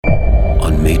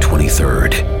streaming May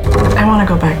 23rd. I want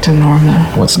to go back to normal.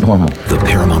 What's normal? The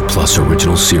Paramount Plus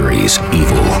original series,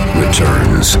 Evil,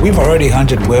 returns. We've already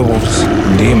hunted werewolves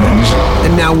and demons.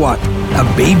 And now what? A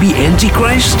baby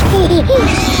Antichrist?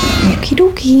 Okie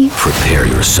dokie. Prepare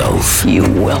yourself. You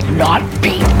will not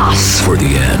beat us. For the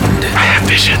end. I have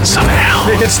visions of hell.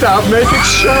 Make it stop, make it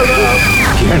shut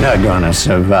up. You're not gonna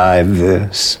survive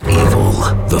this. Evil,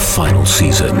 the final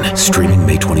season, streaming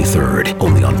May 23rd,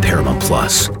 only on Paramount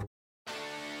Plus.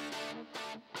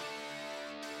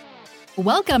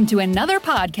 Welcome to another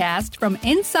podcast from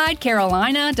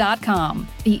InsideCarolina.com,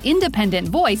 the independent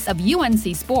voice of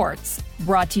UNC Sports.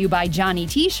 Brought to you by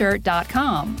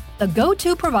JohnnyT-shirt.com, the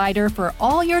go-to provider for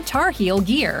all your Tar Heel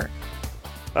gear.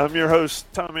 I'm your host,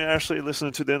 Tommy Ashley,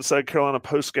 listening to the Inside Carolina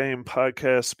Postgame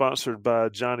podcast sponsored by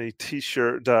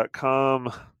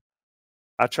JohnnyT-shirt.com.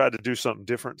 I tried to do something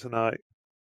different tonight.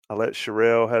 I let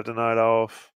Sherelle have the night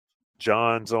off.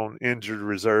 John's on injured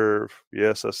reserve.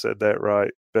 Yes, I said that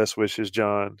right. Best wishes,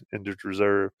 John, injured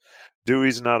reserve.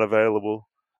 Dewey's not available.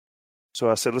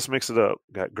 So I said, let's mix it up.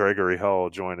 Got Gregory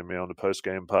Hall joining me on the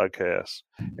post-game podcast.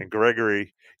 And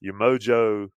Gregory, your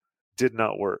mojo did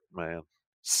not work, man.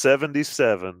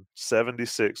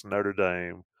 77-76 Notre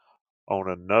Dame on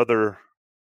another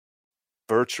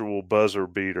virtual buzzer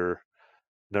beater.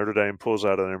 Notre Dame pulls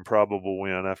out an improbable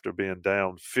win after being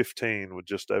down 15 with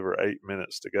just over 8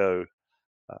 minutes to go.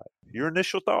 Your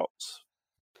initial thoughts?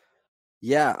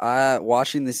 Yeah,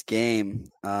 watching this game,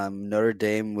 Notre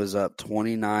Dame was up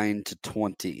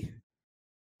 29-20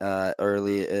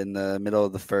 early in the middle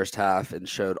of the first half and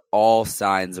showed all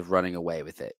signs of running away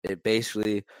with it. It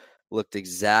basically looked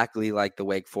exactly like the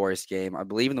Wake Forest game. I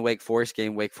believe in the Wake Forest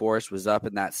game, Wake Forest was up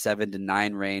in that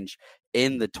 7-9 range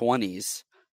in the 20s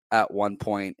at one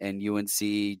point, and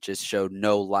UNC just showed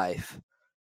no life.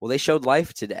 Well, they showed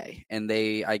life today, and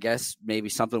I guess maybe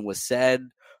something was said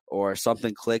or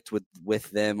something clicked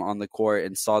with them on the court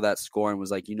and saw that score and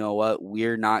was like, you know what,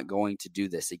 we're not going to do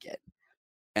this again.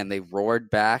 And they roared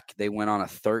back. They went on a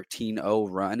 13-0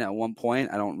 run at one point.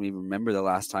 I don't even remember the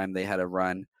last time they had a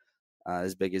run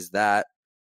as big as that.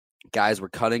 Guys were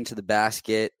cutting to the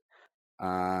basket.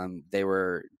 They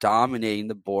were dominating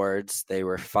the boards. They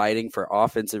were fighting for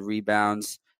offensive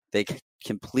rebounds. They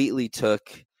completely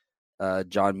took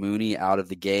John Mooney out of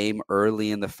the game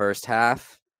early in the first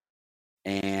half.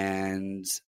 And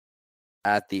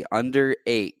at the under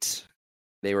 8,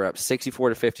 they were up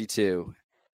 64-52.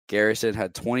 Garrison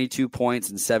had 22 points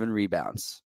and 7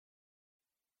 rebounds.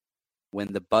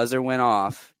 When the buzzer went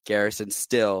off, Garrison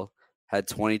still had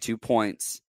 22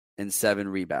 points and 7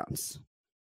 rebounds.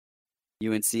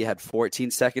 UNC had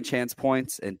 14 second chance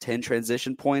points and 10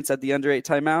 transition points at the under 8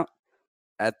 timeout.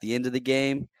 At the end of the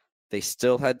game, they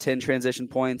still had 10 transition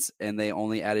points and they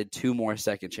only added 2 more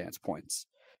second chance points.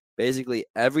 Basically,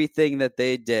 everything that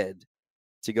they did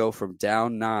to go from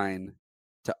down 9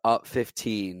 to up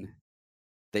 15,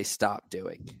 they stopped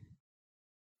doing.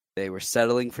 They were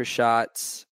settling for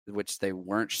shots, which they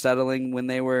weren't settling when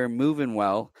they were moving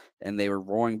well, and they were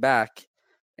roaring back.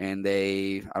 And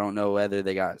I don't know whether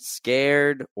they got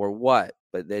scared or what,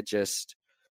 but they just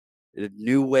a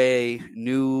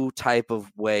new type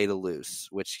of way to lose,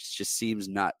 which just seems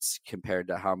nuts compared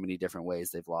to how many different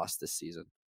ways they've lost this season.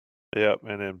 Yep,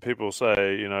 and then people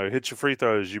say, hit your free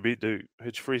throws, you beat Duke.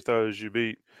 Hit your free throws, you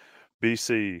beat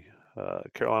BC.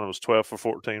 Carolina was 12 for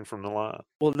 14 from the line.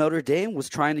 Well, Notre Dame was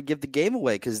trying to give the game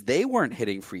away because they weren't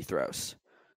hitting free throws.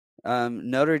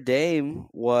 Notre Dame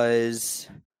was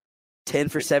 10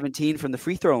 for 17 from the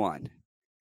free throw line.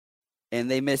 And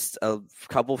they missed a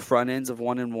couple front ends of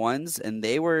 1-and-1s, and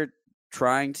they were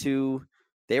trying to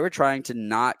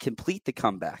not complete the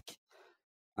comeback.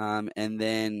 And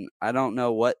then I don't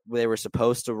know what they were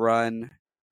supposed to run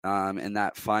in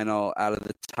that final out of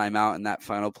the timeout in that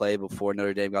final play before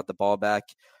Notre Dame got the ball back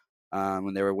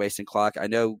when they were wasting clock. I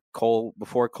know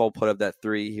before Cole put up that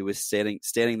 3, he was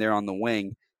standing there on the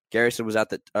wing. Garrison was at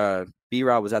the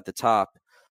B-Rob was at the top.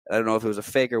 I don't know if it was a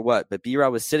fake or what, but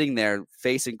B-Rob was sitting there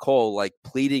facing Cole, like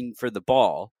pleading for the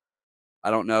ball. I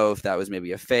don't know if that was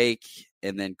maybe a fake,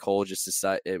 and then Cole just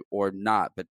decided or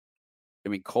not. But I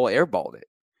mean, Cole airballed it.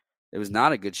 It was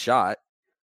not a good shot.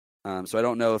 So I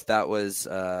don't know if that was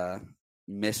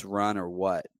misrun or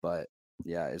what, but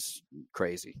yeah, it's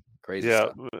crazy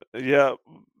stuff. Yeah.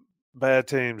 Bad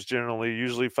teams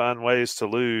usually find ways to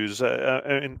lose,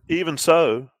 and even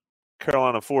so,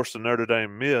 Carolina forced a Notre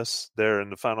Dame miss there in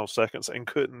the final seconds and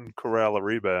couldn't corral a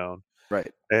rebound.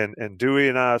 Right. And Dewey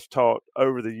and I have talked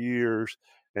over the years,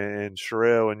 and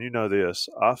Sherelle, and you know this,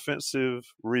 offensive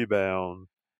rebound,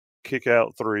 kick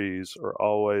out threes are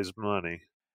always money.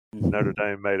 Notre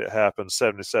Dame made it happen,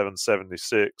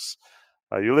 77-76.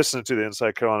 You're listening to the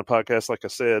Inside Carolina podcast, like I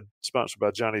said, sponsored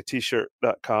by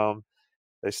JohnnyT-shirt.com.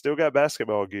 They still got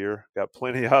basketball gear, got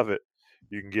plenty of it.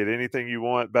 You can get anything you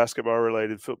want,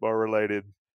 basketball-related, football-related,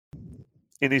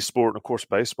 any sport, and, of course,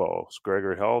 baseball. As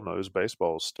Gregory Hall knows,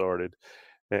 baseball started,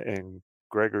 and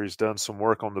Gregory's done some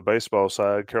work on the baseball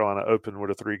side. Carolina opened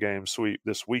with a 3-game sweep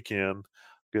this weekend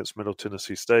against Middle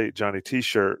Tennessee State. Johnny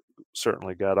T-shirt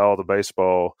certainly got all the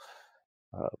baseball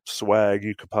swag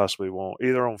you could possibly want,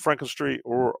 either on Franklin Street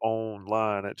or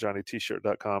online at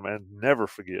JohnnyT-shirt.com. And never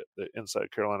forget that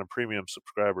Inside Carolina Premium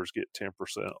subscribers get 10%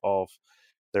 off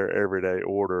their everyday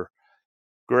order.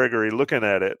 Gregory, looking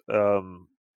at it,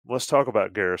 let's talk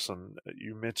about Garrison.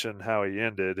 You mentioned how he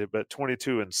ended, but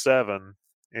 22-7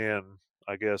 in,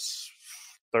 I guess,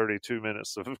 32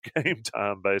 minutes of game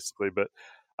time, basically. But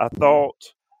I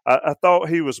thought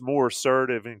he was more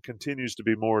assertive and continues to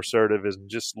be more assertive and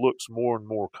just looks more and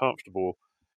more comfortable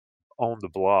on the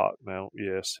block. Now,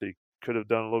 yes, he could have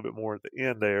done a little bit more at the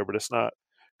end there, but it's not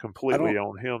completely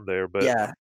on him there. But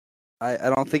yeah, I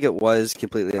don't think it was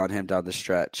completely on him down the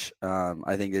stretch.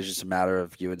 I think it's just a matter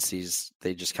of UNC's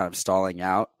they just kind of stalling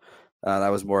out. That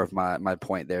was more of my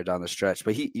point there down the stretch.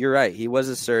 But you're right. He was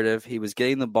assertive. He was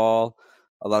getting the ball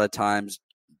a lot of times.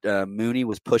 Mooney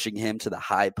was pushing him to the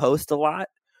high post a lot.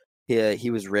 He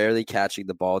was rarely catching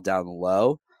the ball down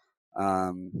low.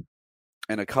 And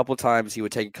a couple times he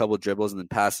would take a couple dribbles and then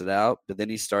pass it out. But then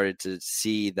he started to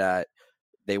see that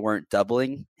they weren't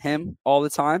doubling him all the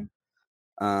time.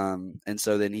 And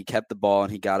so then he kept the ball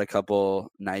and he got a couple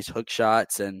nice hook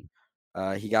shots and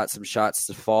he got some shots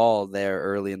to fall there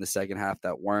early in the second half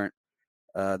that weren't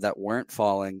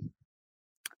falling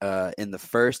in the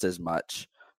first as much.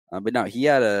 But no, he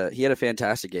had a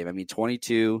fantastic game. I mean,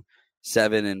 22,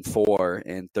 7 and 4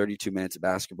 in 32 minutes of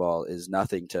basketball is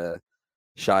nothing to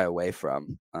shy away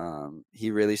from.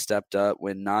 He really stepped up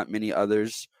when not many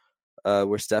others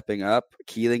were stepping up.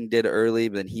 Keeling did early,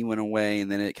 but then he went away,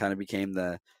 and then it kind of became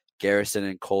the Garrison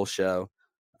and Cole show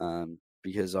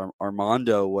because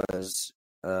Armando was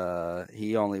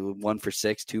he only 1 for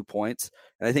 6, 2 points,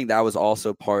 and I think that was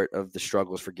also part of the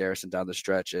struggles for Garrison down the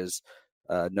stretch is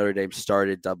Notre Dame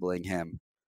started doubling him.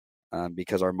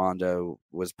 Because Armando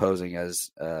was posing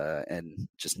as and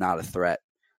just not a threat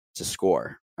to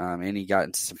score. And he got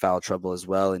into some foul trouble as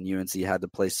well, and UNC had to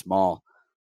play small.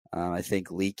 I think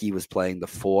Leakey was playing the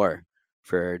 4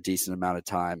 for a decent amount of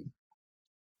time.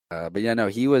 But yeah, no,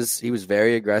 he was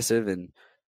very aggressive, and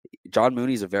John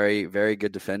Mooney's a very, very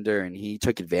good defender, and he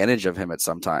took advantage of him at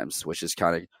some times, which is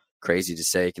kind of crazy to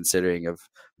say considering of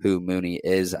who Mooney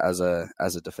is as a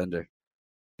defender.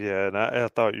 Yeah, and I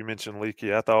thought you mentioned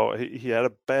Leakey. I thought he had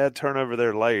a bad turnover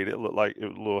there late. It looked like it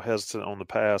was a little hesitant on the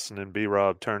pass, and then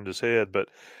B-Rob turned his head. But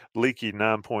Leakey,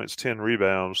 9 points, 10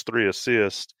 rebounds, 3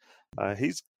 assists.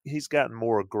 He's gotten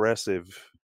more aggressive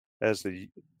as the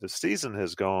season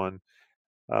has gone.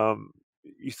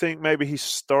 You think maybe he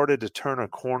started to turn a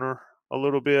corner a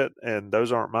little bit? And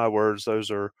those aren't my words.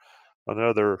 Those are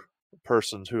another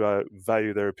person's who I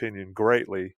value their opinion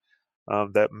greatly.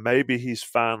 That maybe he's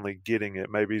finally getting it.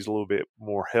 Maybe he's a little bit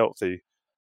more healthy.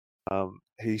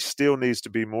 He still needs to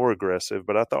be more aggressive,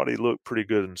 but I thought he looked pretty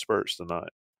good in spurts tonight.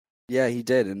 Yeah, he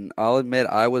did. And I'll admit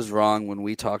I was wrong when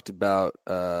we talked about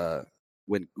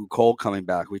when Cole coming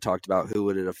back. We talked about who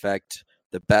would it affect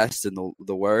the best and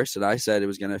the worst, and I said it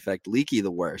was going to affect Leakey the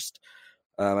worst.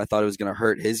 I thought it was going to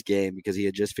hurt his game because he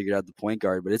had just figured out the point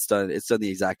guard, but it's done the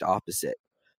exact opposite.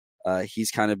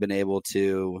 He's kind of been able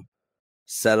to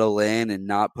settle in and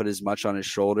not put as much on his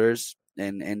shoulders,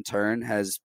 and in turn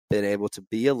has been able to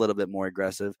be a little bit more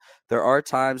aggressive. There were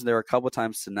a couple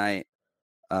times tonight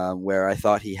where I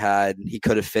thought he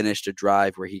could have finished a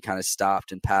drive where he kind of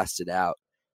stopped and passed it out.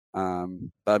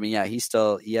 But I mean, yeah, he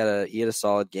had a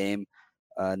solid game,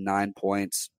 9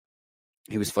 points.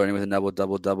 He was flirting with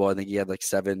a double. I think he had like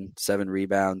seven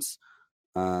rebounds.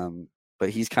 But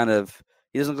he doesn't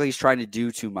look like he's trying to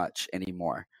do too much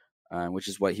anymore. Which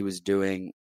is what he was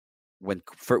doing when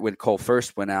Cole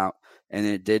first went out, and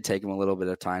then it did take him a little bit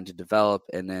of time to develop,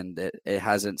 and then it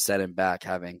hasn't set him back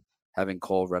having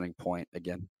Cole running point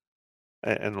again.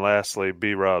 And lastly,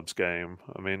 B-Rob's game.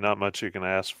 I mean, not much you can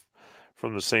ask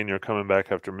from the senior coming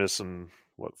back after missing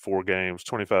 4 games,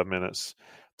 25 minutes,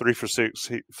 3 for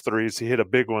 6 threes. He hit a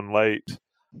big one late,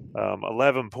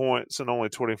 11 points in only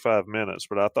 25 minutes.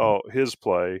 But I thought his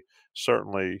play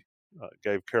certainly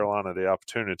gave Carolina the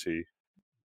opportunity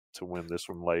to win this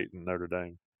one late in Notre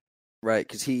Dame. Right,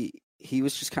 because he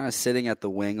was just kind of sitting at the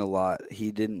wing a lot.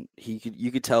 You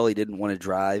could tell he didn't want to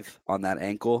drive on that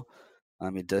ankle. I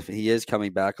mean, definitely he is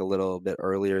coming back a little bit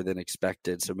earlier than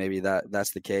expected, so maybe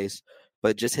that's the case.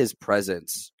 But just his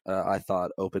presence, I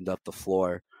thought, opened up the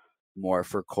floor more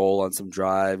for Cole on some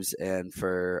drives and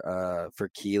for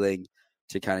Keeling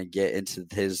to kind of get into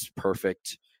his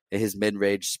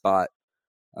mid-range spot.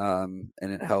 And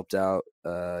it helped out.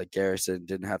 Garrison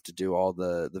didn't have to do all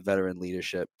the veteran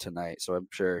leadership tonight, so I'm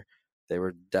sure they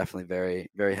were definitely very,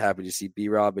 very happy to see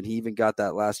B-Rob, and he even got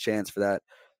that last chance for that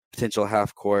potential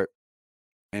half court.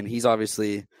 And he's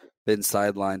obviously been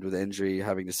sidelined with injury,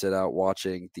 having to sit out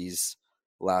watching these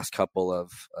last couple of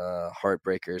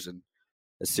heartbreakers. And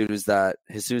as soon as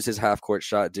his half court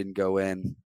shot didn't go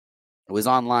in, it was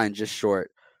online just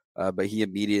short. But he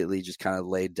immediately just kind of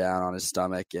laid down on his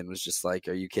stomach and was just like,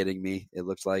 "Are you kidding me?" It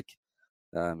looked like.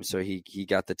 So he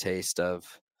got the taste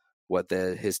of what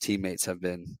his teammates have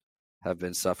been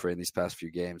suffering these past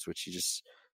few games, which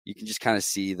you can just kind of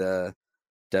see the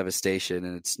devastation,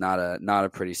 and it's not a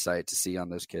pretty sight to see on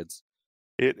those kids.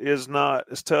 It is not.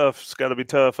 It's tough. It's got to be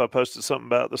tough. I posted something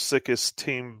about the sickest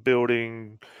team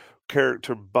building,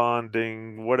 character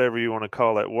bonding, whatever you want to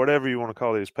call it, whatever you want to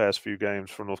call these past few games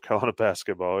for North Carolina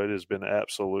basketball. It has been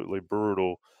absolutely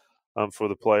brutal for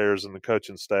the players and the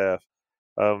coaching staff.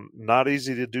 Not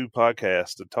easy to do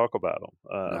podcasts and talk about them.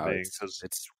 No,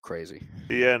 it's crazy.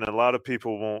 Yeah, and a lot of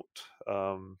people want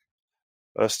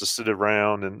us to sit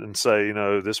around and say,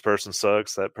 this person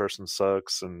sucks, that person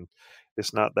sucks, and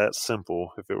it's not that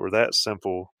simple. If it were that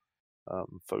simple,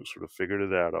 folks would have figured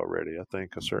it out already. I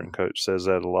think a certain coach says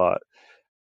that a lot.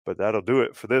 But that'll do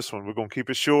it for this one. We're going to keep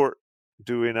it short.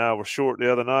 Dewey and I were short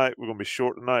the other night. We're going to be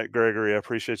short tonight. Gregory, I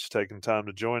appreciate you taking time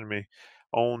to join me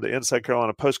on the Inside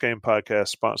Carolina Postgame podcast,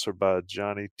 sponsored by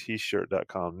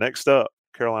JohnnyT-shirt.com. Next up,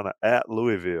 Carolina at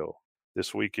Louisville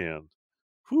this weekend.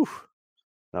 Whew,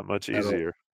 not much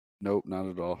easier. Nope, not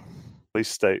at all. At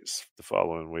least State's the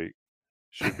following week.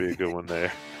 Should be a good one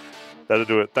there. That'll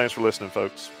do it. Thanks for listening,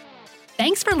 folks.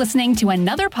 Thanks for listening to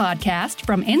another podcast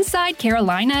from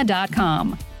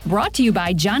InsideCarolina.com. Brought to you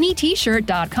by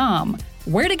JohnnyT-shirt.com.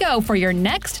 Where to go for your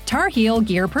next Tar Heel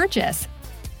gear purchase.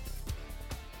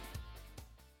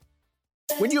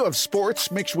 When you have sports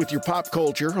mixed with your pop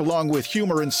culture, along with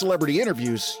humor and celebrity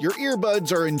interviews, your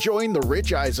earbuds are enjoying The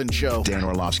Rich Eisen Show. Dan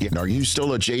Orlovsky, are you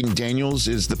still a Jaden Daniels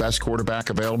is the best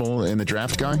quarterback available in the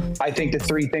draft guy? I think the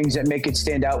three things that make it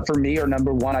stand out for me are,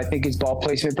 number one, I think his ball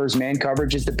placement versus man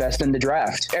coverage is the best in the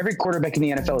draft. Every quarterback in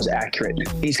the NFL is accurate.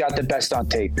 He's got the best on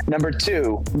tape. Number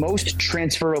two, most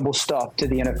transferable stuff to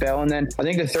the NFL. And then I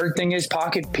think the third thing is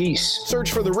pocket peace.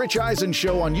 Search for The Rich Eisen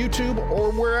Show on YouTube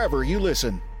or wherever you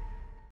listen.